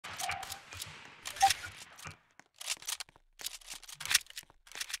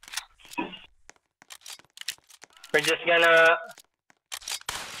We're just gonna...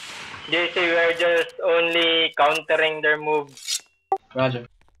 JC, we're just only countering their moves. Roger.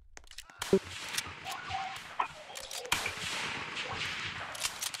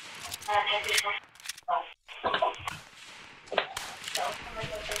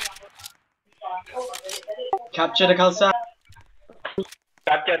 Capture the calzada.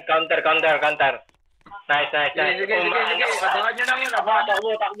 Capture, counter. Nice. Sige. Abangan nyo lang yun.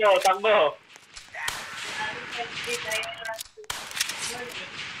 Takbo.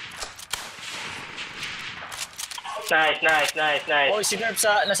 Nice. Oh, si Derp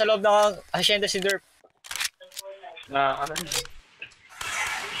nasa loob ng Hacienda si Derp.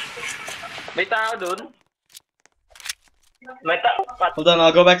 May tao dun? Hold on,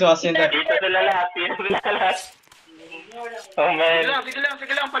 I'll go back to Hacienda. Dito sila lahat. Oh man. Sige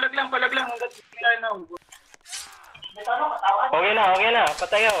lang. Palag lang. Hanggang sila na. Okay na.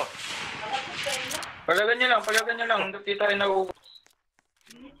 Patayo. Palagan nyo lang. Hanggang di tayo na-ubos.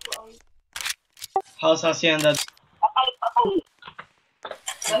 How's Hacienda?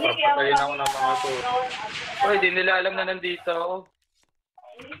 Papatayin ako ng mga to. Uy, di nila alam na nandito ako.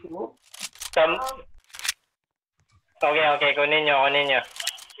 Okay, kunin nyo.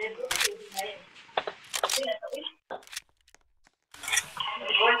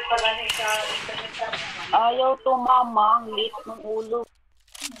 Ayaw tumama, ang lit ng ulo.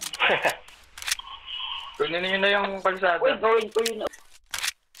 Kunin nyo na yung kalsada. Uy, gawin ko yun.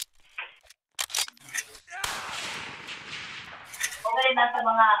 Okay, nasa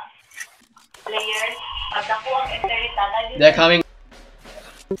mga players. At ako ang enterita. They're coming.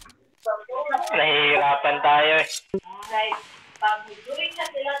 Nahihirapan tayo eh.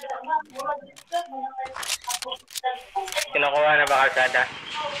 Kinukuha na ba kalsada?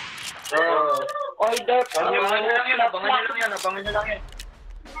 Oy, Derp. Abangan nyo lang yun.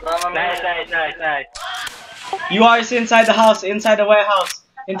 Nice. You are inside the house, inside the warehouse.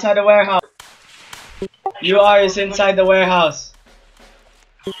 You are inside the warehouse.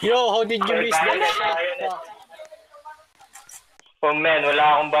 Yo, how did you miss that? Oh man,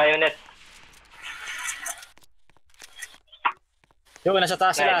 wala akong bayonet. Yo, nasa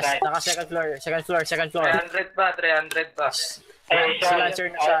taas sila. Nice. Naka second floor. 300 pa. Hey, Si Lancer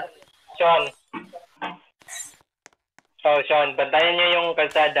na siya. Sean. Sean, bantayan nyo yung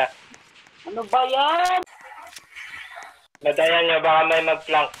kalsada. Ano ba yan? Bantayan nyo, baka may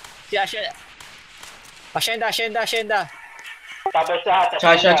mag-flank. Si Hacienda. Tapos lahat.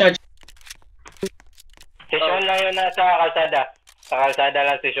 Charge. Si Sean lang yun nasa kalsada. Sa kalsada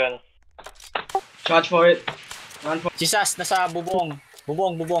lang si Sean. Charge for it. Run for Si Sas nasa bubong.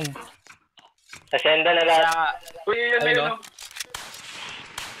 Hacienda na lahat. Uy, yun na yun.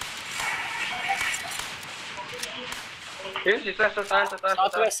 Yun, si Sas sa taas.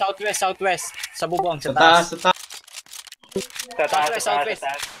 Southwest. Sa bubong, sa taas. taas. Sa taas. Southwest.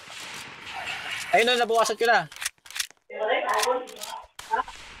 Ayun na, nabukasan ko na.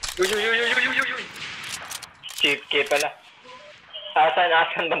 Uy. Chief K pala.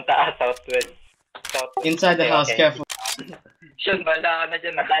 Asan bang taas? Southwest. inside the house, okay. careful. Sean, bala ka na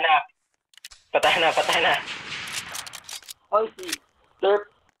dyan. Patay na. Oy, si Derp.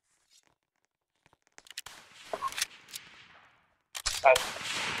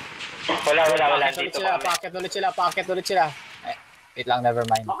 Wala. Dito Packet ulit sila. Wait lang, never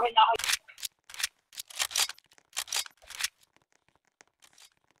mind. Okay na.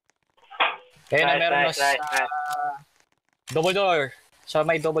 Kaya na meron Nice. double door. So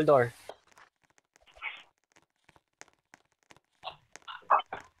may double door.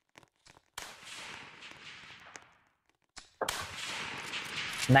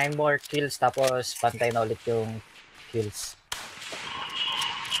 Nine more kills tapos pantay na ulit yung kills.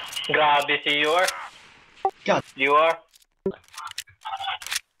 Grabe si Yor. God. Yor.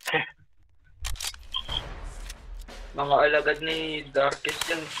 Mga alagad ni Darkest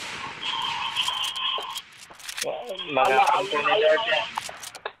yan. Mga kampo ni Derp yan.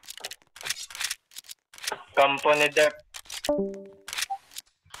 Kampo ni Derp.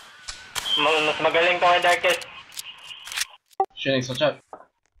 Mas magaling pa kay Darkest. Shooting, watch out.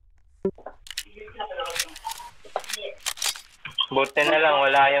 Buti na lang,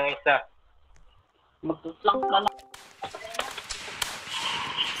 wala yung isa. Magtutlang ka na.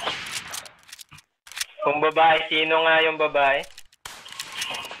 Kung babae, sino nga yung babae?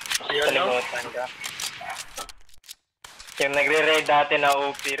 Yun, no? Kalimutan ka. Yung nagre-raid dati na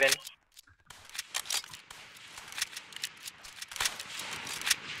OP rin.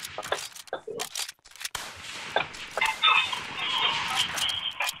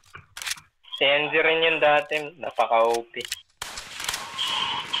 Si Enzy rin yun dati, napaka-OP.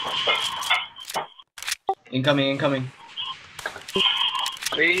 Incoming, incoming.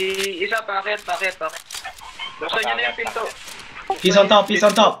 May isa, pakit. Buksan niyo na yung pinto. He's on top, he's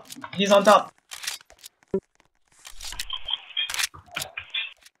on top. He's on top.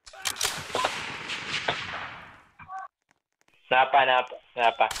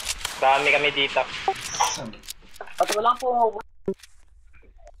 Napa. Kami dito. At walang po.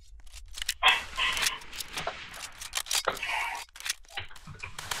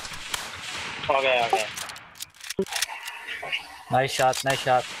 Okay. Nice shot.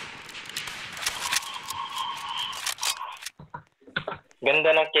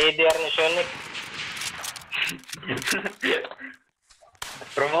 Ganda ng KDR ni Shonic.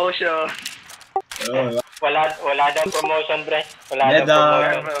 Promotion. Oh, Wala daw promotion, bre. Wala Medal. daw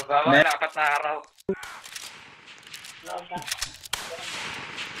promotion. Bawal, 4 na araw.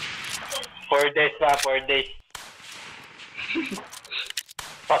 4 days pa, 4 days.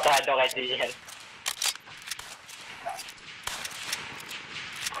 Pasado kay Dian.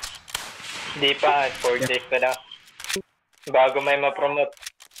 Di pa, 4 days pa daw. Bago may ma-promote.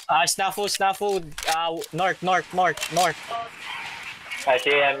 Snafu. North. I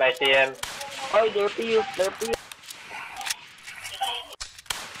see him. Oy, derpy you.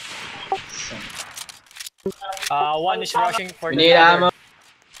 One is rushing for we the need ladder. ammo.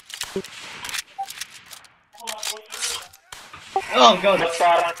 Oh god.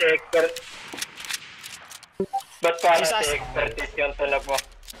 Ba't parang si expertise yung tunog mo?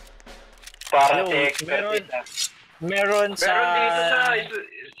 Parang si expertise na. Meron sa Meron dito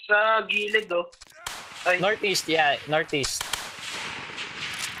sa gilid, oh. Ay, northeast.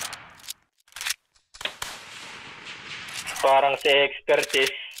 Parang si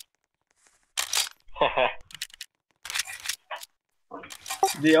expertise.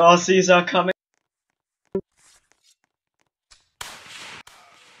 The Aussies are coming.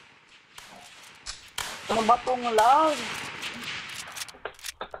 Ano ba tong lag?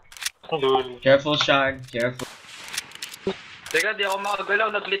 Lul. Careful, Shag. Careful. teka, di ako makagalaw.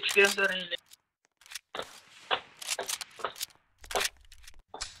 Nag-glitch ko yung sarili.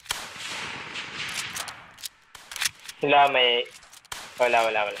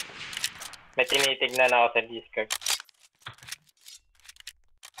 Wala. May tinitignan ako sa Discord.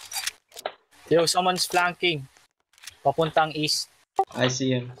 Yo, someone's flanking. Papuntang east. I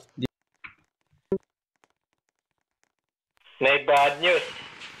see him. May bad news.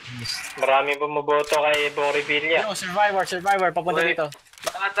 Maraming bumuboto kay Bong Revilla. Yo, survivor. Papunta Uy. dito.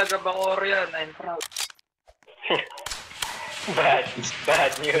 Mga taga-Bangor yan. I'm proud. Bad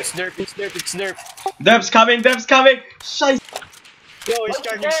news. It's derp. Dev's coming. Scheiße. Yo, it's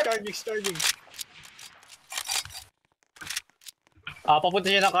charging. Papunta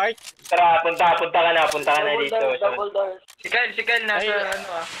siya ng cart. Tara, punta ka na dito. Double door. Si Kyle, nasa Ay. ano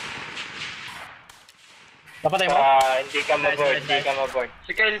ah. Napatay mo? Hindi ka maboard.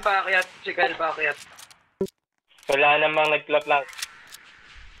 Si Kyle paakyat. Wala namang nagplaplank.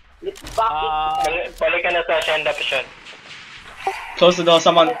 Let's back it. Balik ka na sa Hacienda Battle. Close the door,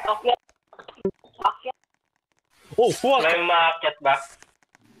 someone. Akyat. Oh, fuck! May umaakyat ba?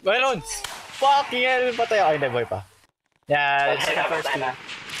 Mayroon! Fucking hell! Patay ako. Ay, hindi, boy pa. Yeah, it's the first Patay na. kill.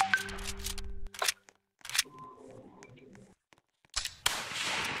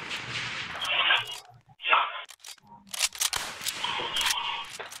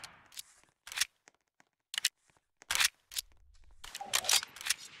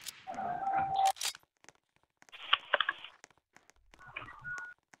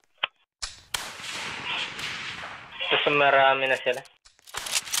 Tapos marami na sila.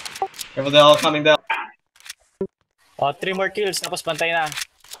 Careful, they're all coming down. 3 more kills, tapos pantay na.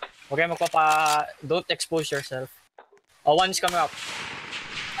 Okay, don't expose yourself. One is coming up.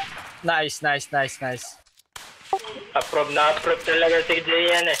 Nice. Approve talaga si Jay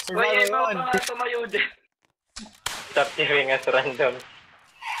yan eh. Uy, Survivor iba one. pa tumayo din. Stop giving us random.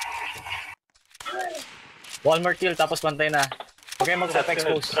 1 more kill, tapos pantay na. Okay,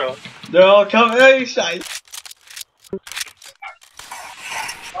 expose. Bro. They're all coming. Hey, Scheiße.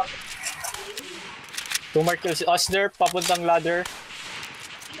 Two more kills. Osler, papuntang ladder.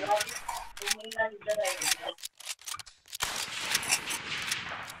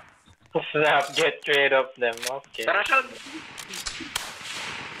 Snap, get rid of them. Okay. Tara siya.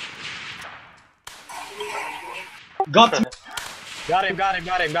 Got him. Got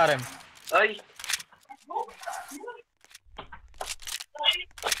him. Ay,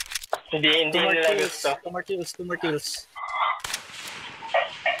 Hindi Two more nila kills. gusto. Two more kills.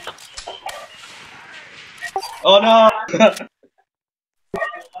 Oh no.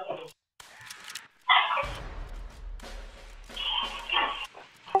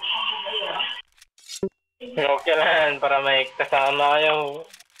 Okay lang, para may kasama kayo.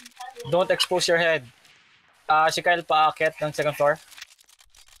 Don't expose your head. Si Kyle paakyat ng second floor.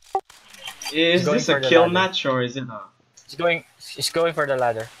 Is Going this a for the kill ladder. match or is it a He's going for the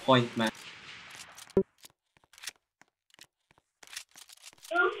ladder. point match?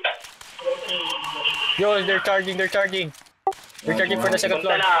 Yo, they're charging. They're charging for the second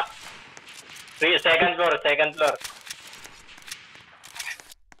Punta floor. na. Second floor.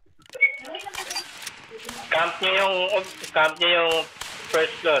 Camp nyo yung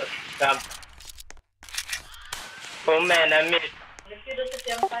first floor. Camp. Oh man, I missed.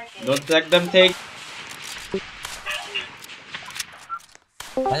 Don't let them take.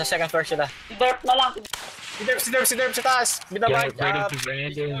 Nasa second floor sila. Derp na lang. Si Derp sa taas. Binabay. Get rid of the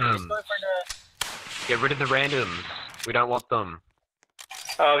randoms. Get rid of the randoms. We don't want them.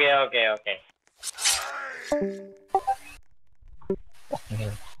 Okay.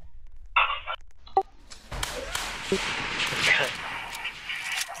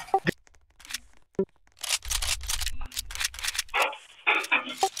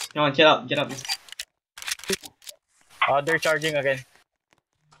 Come on, get up. Oh, they're charging again.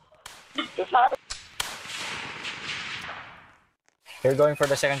 They're going for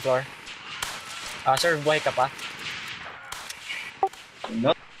the second floor. Sir, buhay ka pa?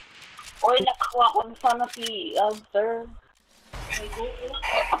 No. Oy, nakakuha ko sana si sir.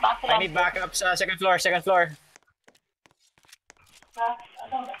 I need backup sa second floor.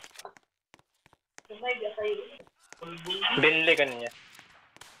 Binili ka niya.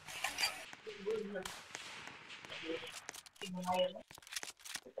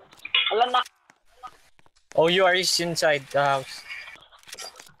 Alam na. Oh, you are inside the house.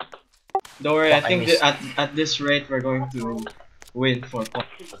 Don't worry. I Fuck, I think missed. at this rate we're going to win for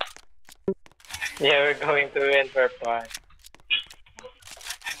points. Yeah, we're going to win for fun.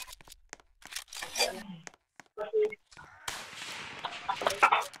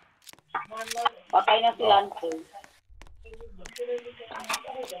 Patay na si Lancer.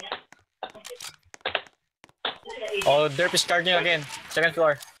 Oh, Derp is charging again. Second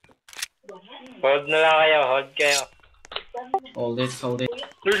floor. Hold na lang kayo, hold kayo. Hold it.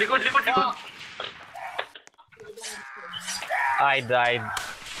 Likod! I died.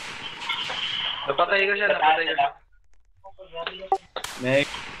 Napatay ko siya.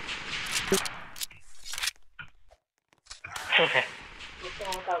 Make.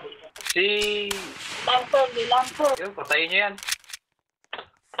 Si... Lancer. Yun, patayin niyo yan.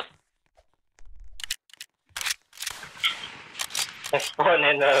 Spawn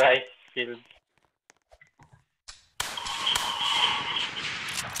in the right field.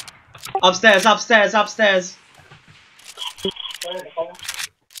 Upstairs.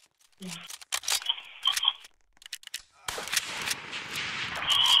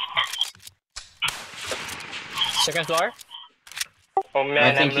 Second floor? Oh man,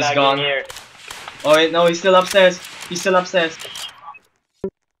 I think I'm he's lagging gone. here. Oh wait, no, he's still upstairs.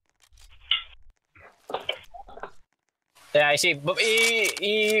 Yeah, I see.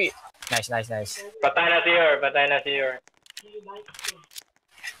 Nice. Patay na si Yor.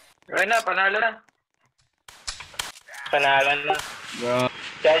 Right na, panalo na. Panalan na. Bro.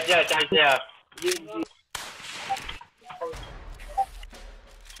 Charge niya.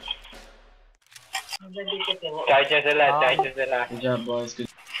 Charge niya sila. Good job, boys. Good.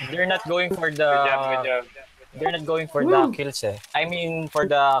 They're not going for the... Good job. They're not going for the kills eh. I mean, for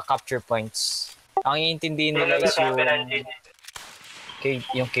the capture points. Ang iintindihin nila is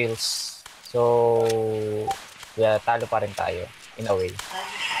yung kills. So, yeah, talo pa rin tayo. In a way.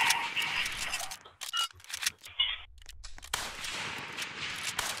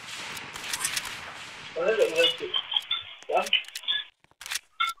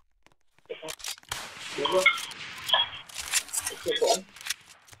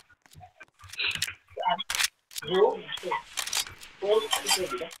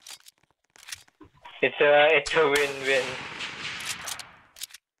 It's a win-win.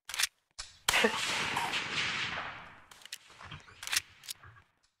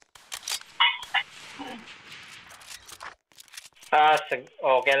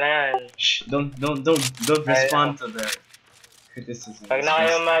 Okay lang yan. Shh, don't respond to their criticism. Wag na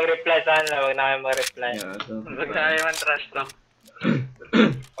kayo mag-reply sana, wag na kayo mag-reply. Yeah, don't. Huwag tayo man trash talk.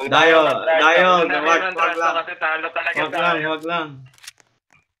 Dayo, Huwag wag lang. kasi talo talaga Wag lang.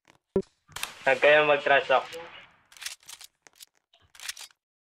 Wag kayo mag-trash talk.